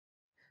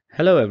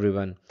Hello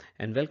everyone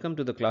and welcome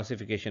to the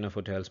classification of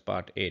hotels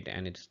part 8,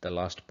 and it's the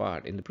last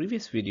part. In the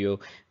previous video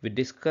we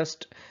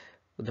discussed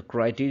the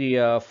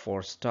criteria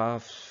for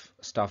staff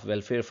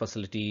welfare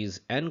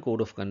facilities and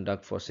code of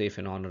conduct for safe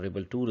and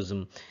honorable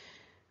tourism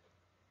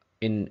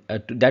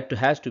that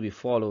has to be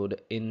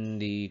followed in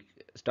the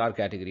star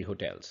category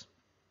hotels.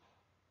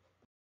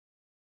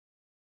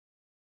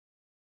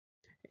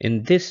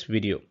 In this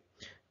video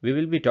we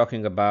will be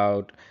talking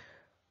about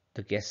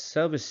the guest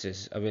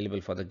services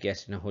available for the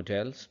guests in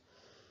hotels,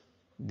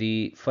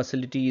 the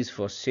facilities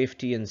for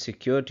safety and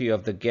security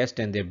of the guest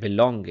and their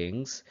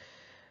belongings,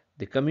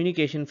 the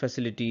communication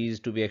facilities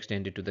to be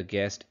extended to the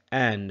guest,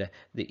 and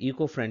the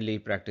eco-friendly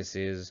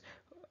practices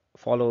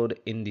followed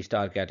in the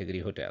star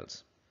category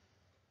hotels.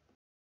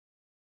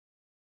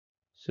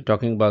 So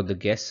talking about the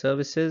guest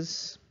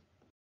services,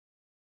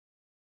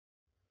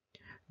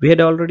 we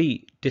had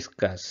already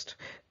discussed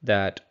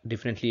that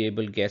differently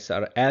able guests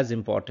are as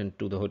important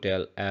to the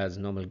hotel as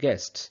normal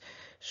guests.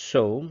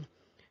 So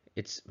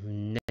it's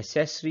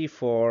necessary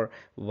for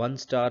 1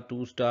 star,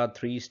 2 star,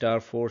 3 star,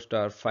 4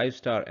 star, 5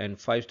 star and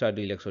 5 star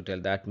deluxe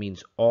hotel. That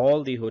means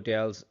all the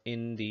hotels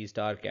in the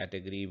star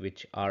category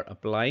which are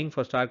applying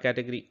for star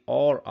category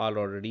or are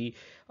already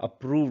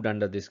approved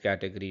under this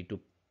category to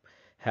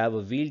have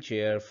a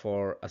wheelchair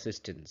for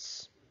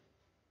assistance.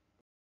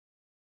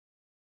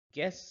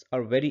 Guests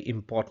are very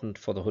important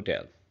for the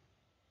hotel.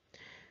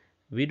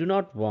 We do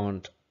not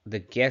want the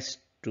guest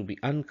to be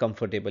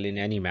uncomfortable in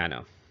any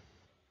manner.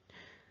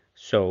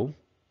 So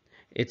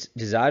it's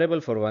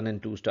desirable for 1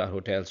 and 2 star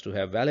hotels to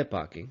have valet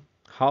parking.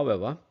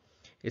 However,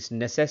 it's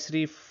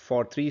necessary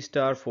for 3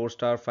 star, 4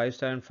 star, 5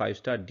 star and 5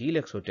 star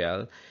deluxe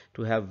hotel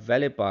to have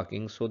valet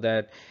parking so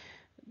that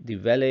the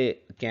valet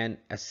can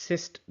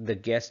assist the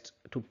guests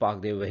to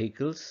park their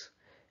vehicles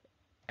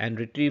and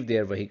retrieve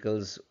their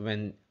vehicles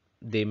when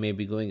they may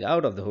be going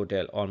out of the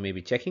hotel or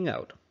maybe checking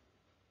out.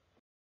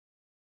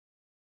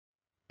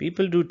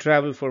 People do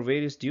travel for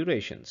various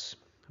durations,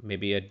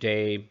 maybe a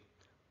day,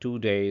 2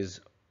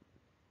 days,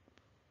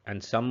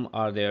 and some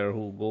are there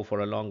who go for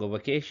a longer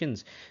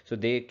vacations, so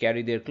they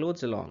carry their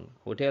clothes along.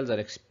 Hotels are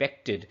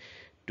expected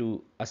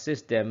to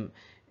assist them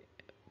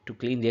to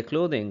clean their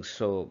clothing,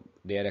 so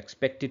they are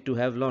expected to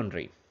have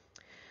laundry.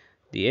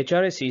 The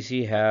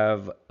HRSCC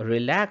have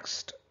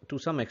relaxed to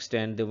some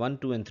extent the 1,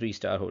 2 and 3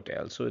 star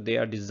hotels, so they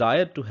are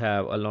desired to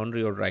have a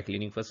laundry or dry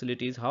cleaning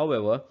facilities.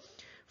 However,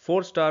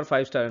 4 star,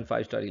 5 star and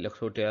 5 star deluxe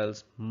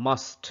hotels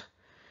must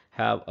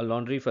have a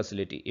laundry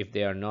facility. If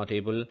they are not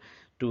able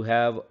to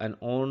have an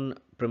own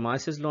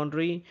premises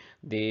laundry,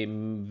 they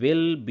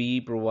will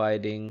be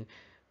providing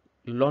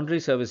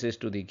laundry services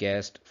to the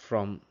guest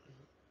from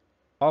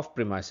off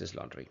premises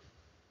laundry.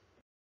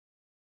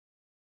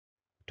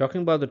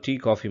 Talking about the tea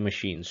coffee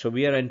machines, so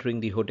we are entering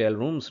the hotel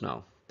rooms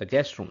now, the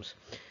guest rooms.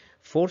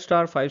 4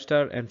 star, 5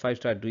 star and 5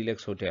 star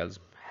deluxe hotels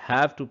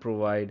have to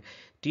provide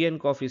tea and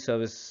coffee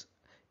service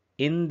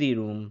in the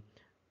room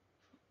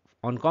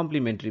on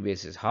complimentary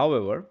basis.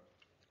 However,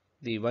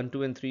 the 1,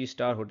 2 and 3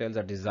 star hotels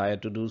are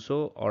desired to do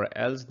so, or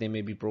else they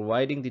may be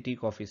providing the tea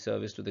coffee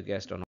service to the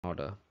guest on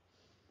order.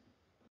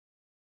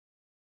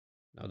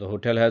 Now the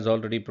hotel has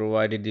already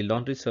provided the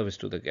laundry service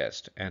to the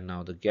guest, and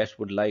now the guest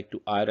would like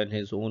to iron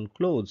his own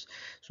clothes.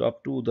 So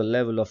up to the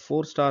level of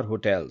 4 star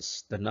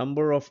hotels, the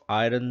number of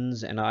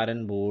irons and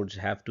iron boards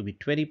have to be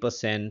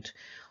 20%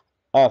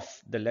 of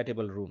the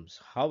lettable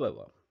rooms.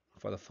 However,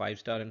 for the 5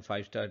 star and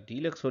 5 star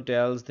deluxe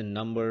hotels, the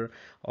number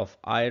of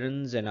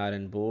irons and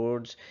iron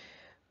boards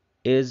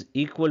is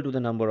equal to the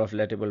number of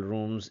lettable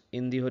rooms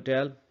in the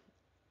hotel,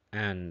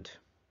 and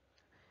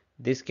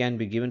this can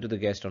be given to the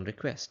guest on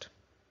request.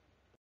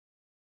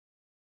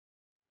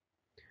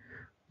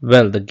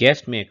 Well, the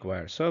guest may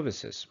acquire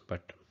services,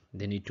 but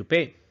they need to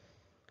pay.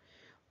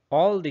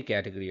 All the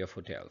category of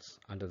hotels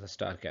under the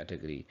star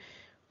category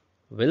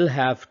will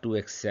have to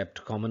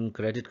accept common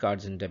credit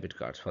cards and debit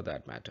cards for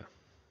that matter.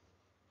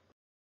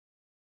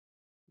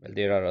 Well,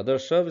 there are other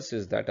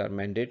services that are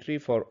mandatory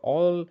for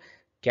all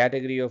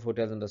category of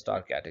hotels in the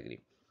star category.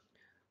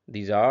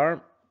 These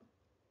are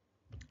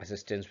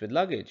assistance with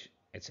luggage.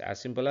 It's as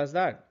simple as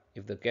that.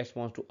 If the guest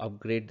wants to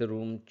upgrade the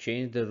room,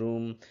 change the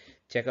room,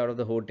 check out of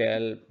the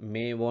hotel,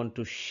 may want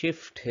to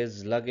shift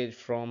his luggage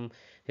from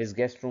his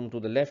guest room to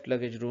the left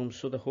luggage room,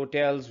 so the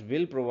hotels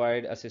will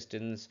provide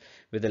assistance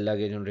with the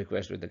luggage on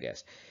request with the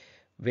guest.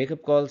 Wake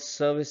up call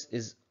service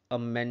is a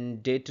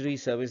mandatory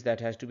service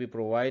that has to be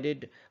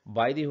provided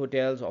by the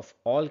hotels of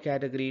all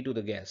category to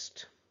the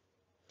guest.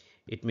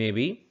 It may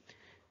be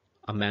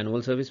a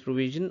manual service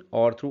provision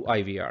or through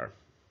IVR.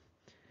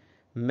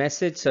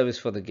 Message service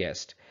for the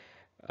guest.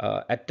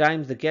 At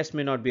times the guest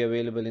may not be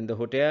available in the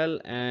hotel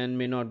and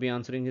may not be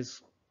answering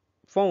his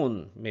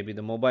phone, maybe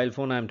the mobile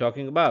phone I'm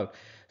talking about.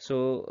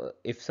 So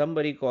if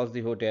somebody calls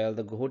the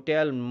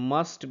hotel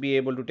must be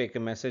able to take a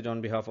message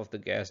on behalf of the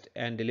guest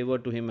and deliver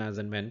to him as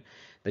and when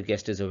the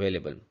guest is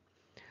available.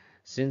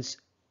 Since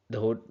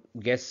the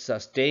guests are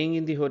staying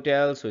in the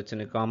hotel, so it's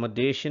an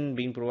accommodation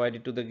being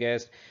provided to the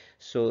guest,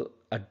 So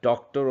a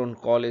doctor on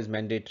call is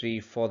mandatory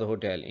for the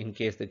hotel. In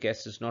case the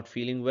guest is not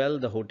feeling well,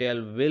 the hotel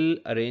will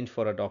arrange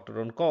for a doctor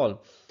on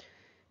call.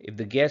 If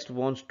the guest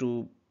wants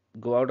to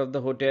go out of the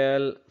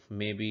hotel,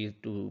 maybe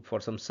to for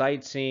some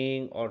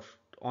sightseeing or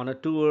on a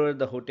tour,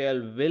 the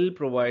hotel will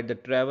provide the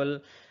travel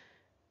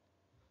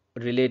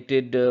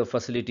related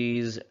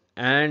facilities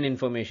and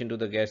information to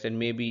the guest, and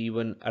maybe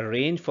even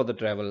arrange for the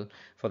travel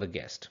for the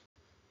guest.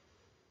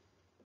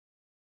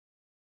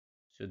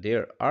 So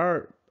there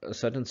are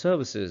certain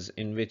services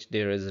in which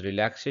there is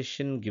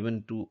relaxation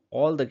given to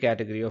all the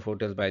category of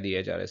hotels by the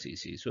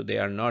HRSEC. So they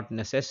are not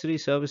necessary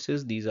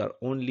services. These are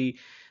only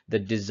the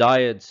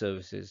desired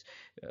services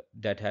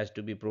that has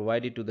to be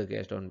provided to the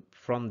guest on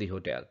from the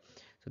hotel.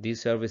 So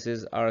these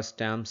services are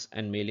stamps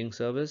and mailing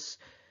service,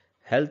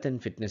 health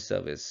and fitness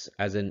service,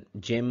 as in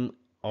gym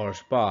or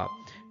spa,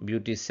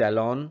 beauty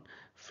salon,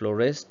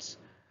 florists,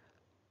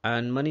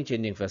 and money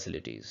changing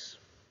facilities.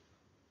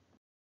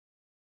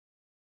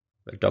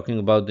 Well, talking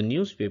about the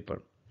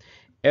newspaper,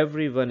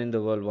 everyone in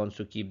the world wants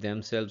to keep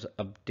themselves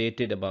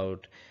updated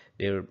about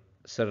their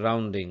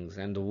surroundings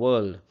and the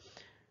world,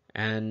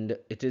 and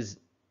it is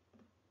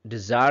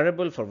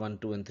desirable for 1,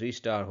 2, and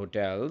 3-star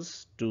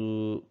hotels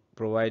to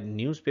provide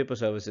newspaper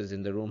services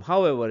in the room.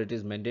 However, it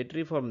is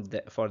mandatory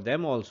for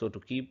them also to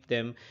keep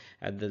them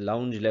at the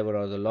lounge level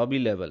or the lobby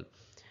level.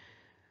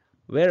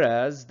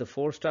 Whereas the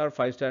 4-star,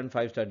 5-star, and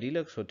 5-star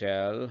deluxe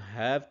hotel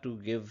have to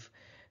give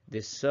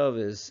this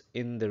service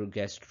in their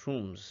guest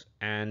rooms,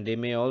 and they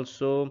may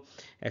also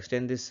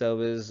extend this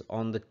service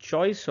on the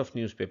choice of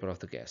newspaper of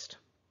the guest.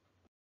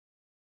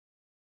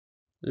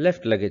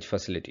 Left luggage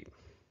facility.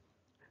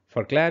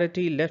 For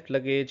clarity, left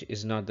luggage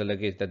is not the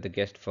luggage that the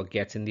guest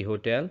forgets in the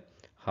hotel.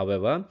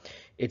 However,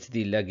 it's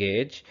the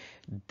luggage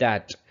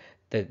that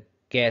the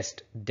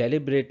guest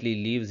deliberately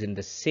leaves in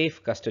the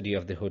safe custody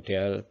of the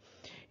hotel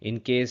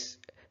in case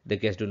the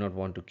guests do not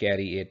want to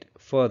carry it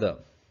further,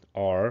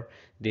 or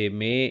they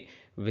may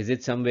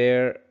visit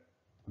somewhere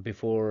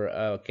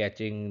before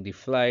catching the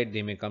flight.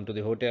 They may come to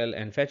the hotel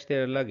and fetch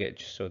their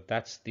luggage. So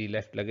that's the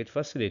left luggage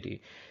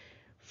facility.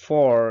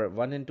 For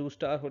 1 and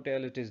 2-star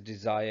hotel, it is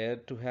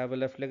desired to have a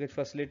left luggage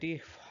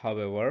facility.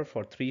 However,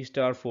 for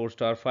 3-star,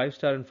 4-star,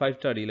 5-star, and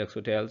 5-star deluxe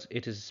hotels,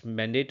 it is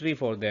mandatory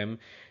for them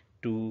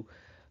to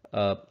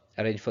uh,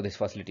 arrange for this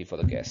facility for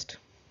the guest.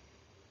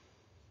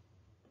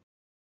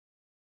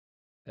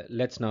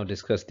 Let's now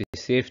discuss the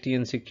safety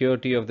and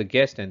security of the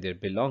guest and their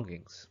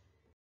belongings.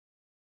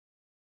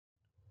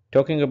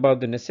 Talking about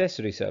the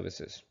necessary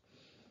services,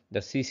 the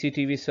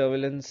CCTV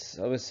surveillance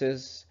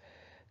services,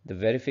 the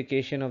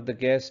verification of the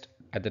guest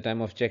at the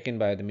time of check-in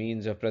by the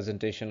means of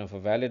presentation of a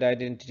valid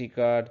identity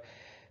card,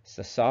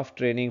 the staff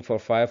training for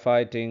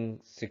firefighting,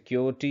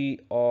 security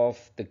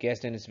of the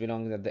guest and its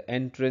belongings at the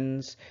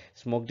entrance,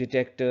 smoke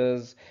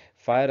detectors,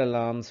 fire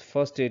alarms,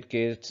 first aid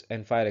kits,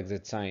 and fire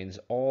exit signs.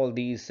 All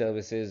these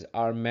services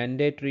are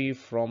mandatory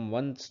from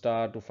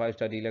 1-star to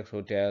 5-star deluxe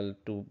hotel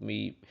to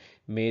be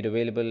made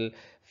available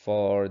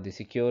for the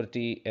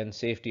security and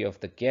safety of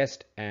the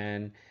guest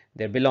and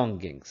their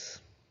belongings.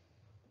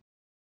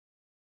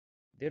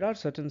 There are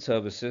certain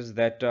services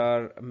that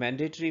are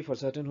mandatory for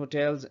certain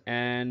hotels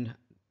and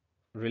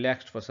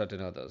relaxed for certain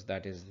others.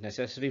 That is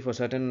necessary for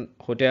certain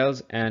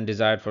hotels and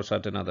desired for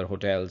certain other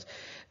hotels.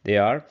 They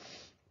are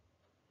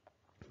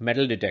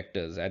metal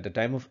detectors. At the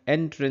time of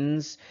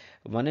entrance,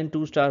 1 and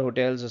 2-star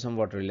hotels are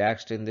somewhat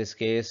relaxed in this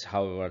case.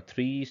 However,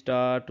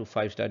 3-star to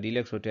 5-star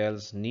deluxe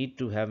hotels need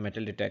to have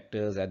metal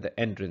detectors at the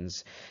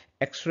entrance.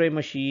 X-ray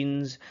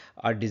machines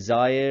are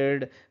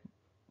desired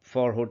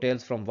for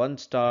hotels from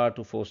 1-star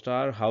to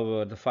 4-star.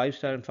 However, the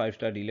 5-star and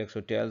 5-star deluxe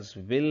hotels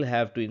will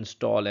have to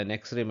install an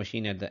X-ray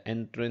machine at the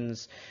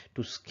entrance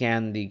to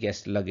scan the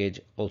guest luggage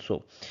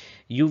also.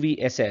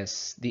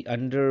 UVSS, the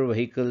under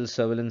vehicle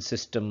surveillance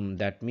system,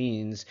 that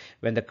means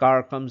when the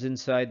car comes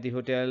inside the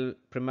hotel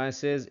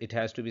premises, it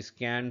has to be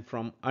scanned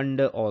from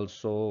under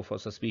also for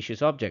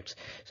suspicious objects.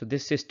 So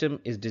this system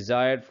is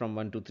desired from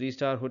 1 to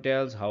 3-star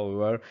hotels.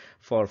 However,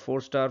 for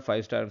 4-star,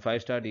 5-star, and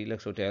 5-star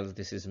deluxe hotels,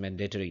 this is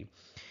mandatory.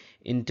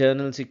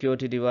 Internal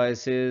security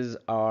devices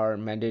are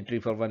mandatory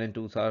for 1 and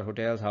 2-star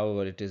hotels.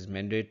 However, it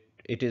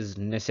is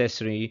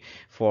necessary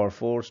for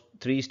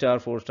 3-star,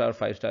 4-star,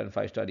 5-star, and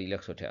 5-star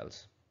deluxe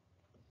hotels.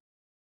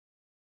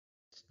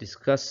 Let's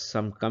discuss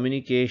some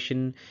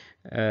communication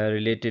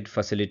related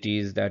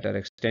facilities that are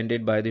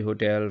extended by the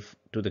hotel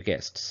to the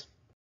guests.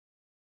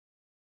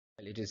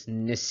 It is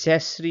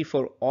necessary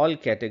for all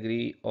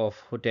category of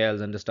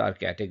hotels under star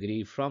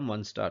category from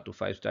 1-star to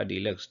 5-star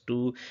deluxe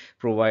to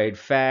provide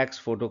fax,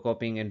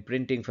 photocopying, and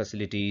printing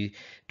facility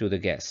to the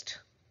guest.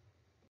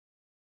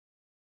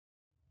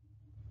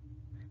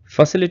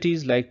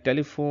 Facilities like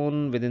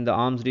telephone within the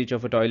arm's reach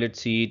of a toilet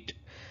seat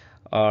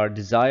are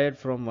desired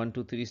from 1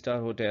 to 3-star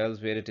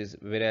hotels,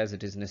 whereas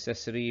it is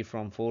necessary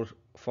for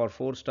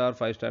 4-star,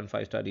 5-star, and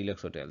 5-star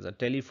deluxe hotels. A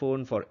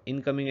telephone for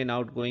incoming and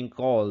outgoing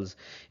calls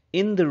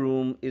in the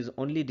room is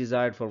only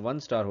desired for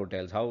 1-star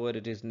hotels. However,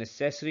 it is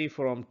necessary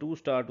from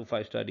 2-star to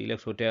 5-star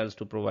deluxe hotels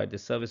to provide the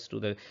service to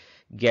the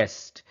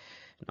guest.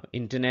 Now,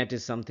 internet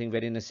is something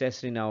very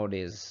necessary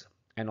nowadays,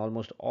 and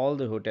almost all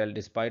the hotel,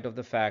 despite of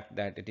the fact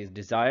that it is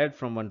desired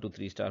from 1 to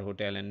 3 star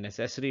hotel and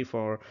necessary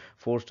for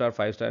 4 star,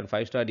 5 star, and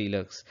 5 star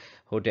deluxe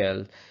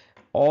hotel,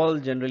 all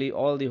generally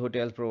all the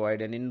hotels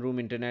provide an in-room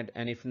internet,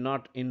 and if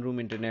not in-room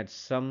internet,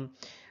 some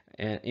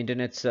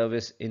internet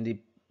service in the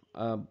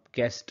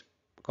guest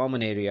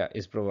common area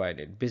is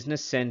provided.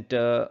 Business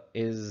center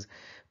is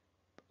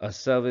a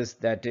service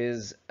that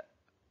is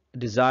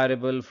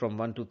desirable from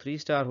 1 to 3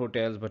 star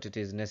hotels, but it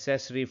is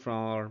necessary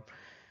for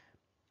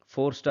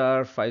 4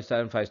 star, 5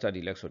 star, and 5 star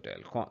deluxe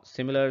hotel.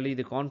 Similarly,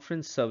 the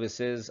conference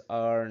services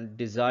are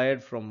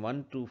desired from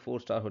 1 to 4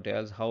 star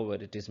hotels.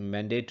 However, it is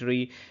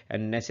mandatory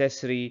and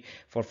necessary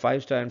for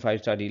 5 star and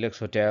 5 star deluxe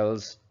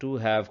hotels to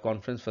have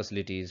conference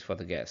facilities for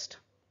the guest.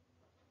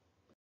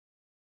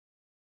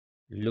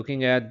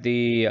 Looking at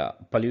the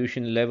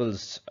pollution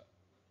levels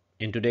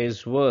in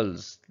today's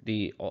world,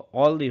 the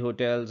all the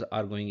hotels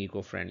are going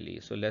eco-friendly.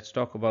 So let's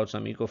talk about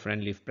some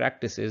eco-friendly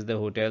practices the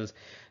hotels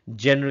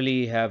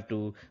generally have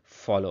to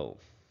follow.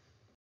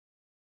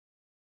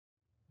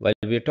 While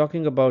we're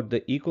talking about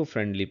the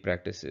eco-friendly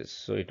practices,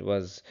 so it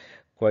was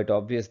quite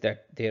obvious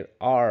that there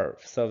are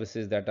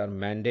services that are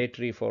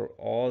mandatory for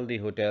all the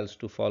hotels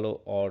to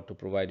follow or to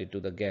provide it to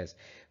the guests.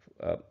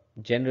 Uh,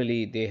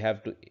 Generally, they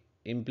have to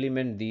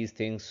implement these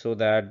things so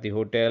that the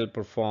hotel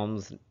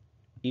performs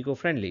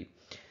eco-friendly.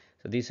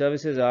 So these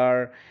services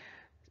are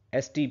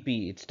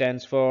STP. It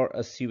stands for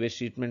a sewage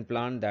treatment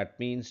plant. That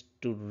means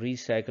to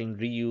recycle and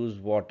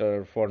reuse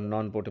water for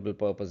non-potable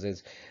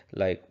purposes,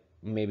 like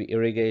maybe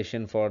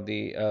irrigation for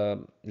the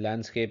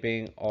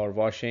landscaping or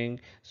washing.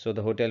 So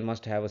the hotel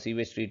must have a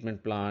sewage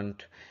treatment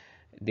plant.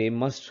 They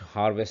must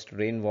harvest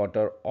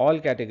rainwater. All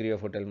category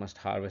of hotel must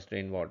harvest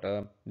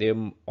rainwater. They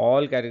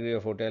all category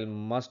of hotel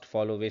must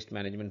follow waste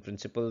management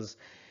principles.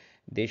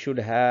 They should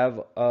have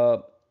a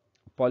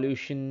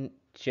pollution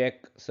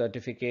check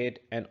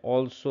certificate, and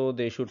also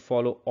they should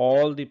follow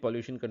all the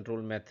pollution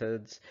control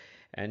methods,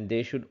 and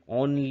they should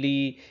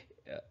only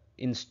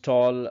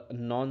install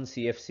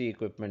non-CFC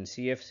equipment.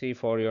 CFC,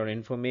 for your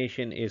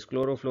information, is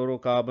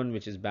chlorofluorocarbon,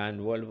 which is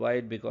banned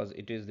worldwide because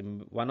it is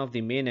one of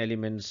the main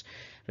elements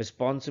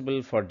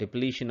responsible for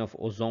depletion of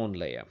ozone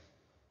layer.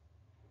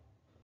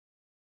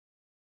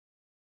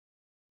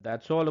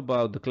 That's all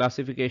about the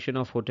classification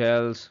of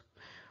hotels.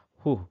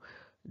 Whew,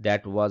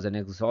 that was an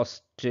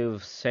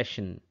exhaustive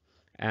session,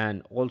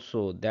 and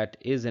also that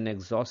is an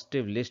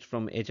exhaustive list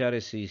from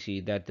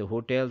HRSCC that the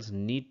hotels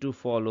need to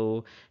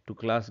follow to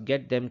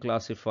get them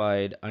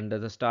classified under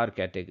the star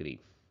category.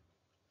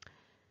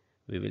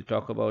 We will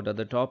talk about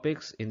other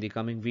topics in the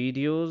coming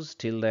videos.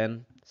 Till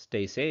then,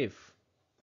 stay safe.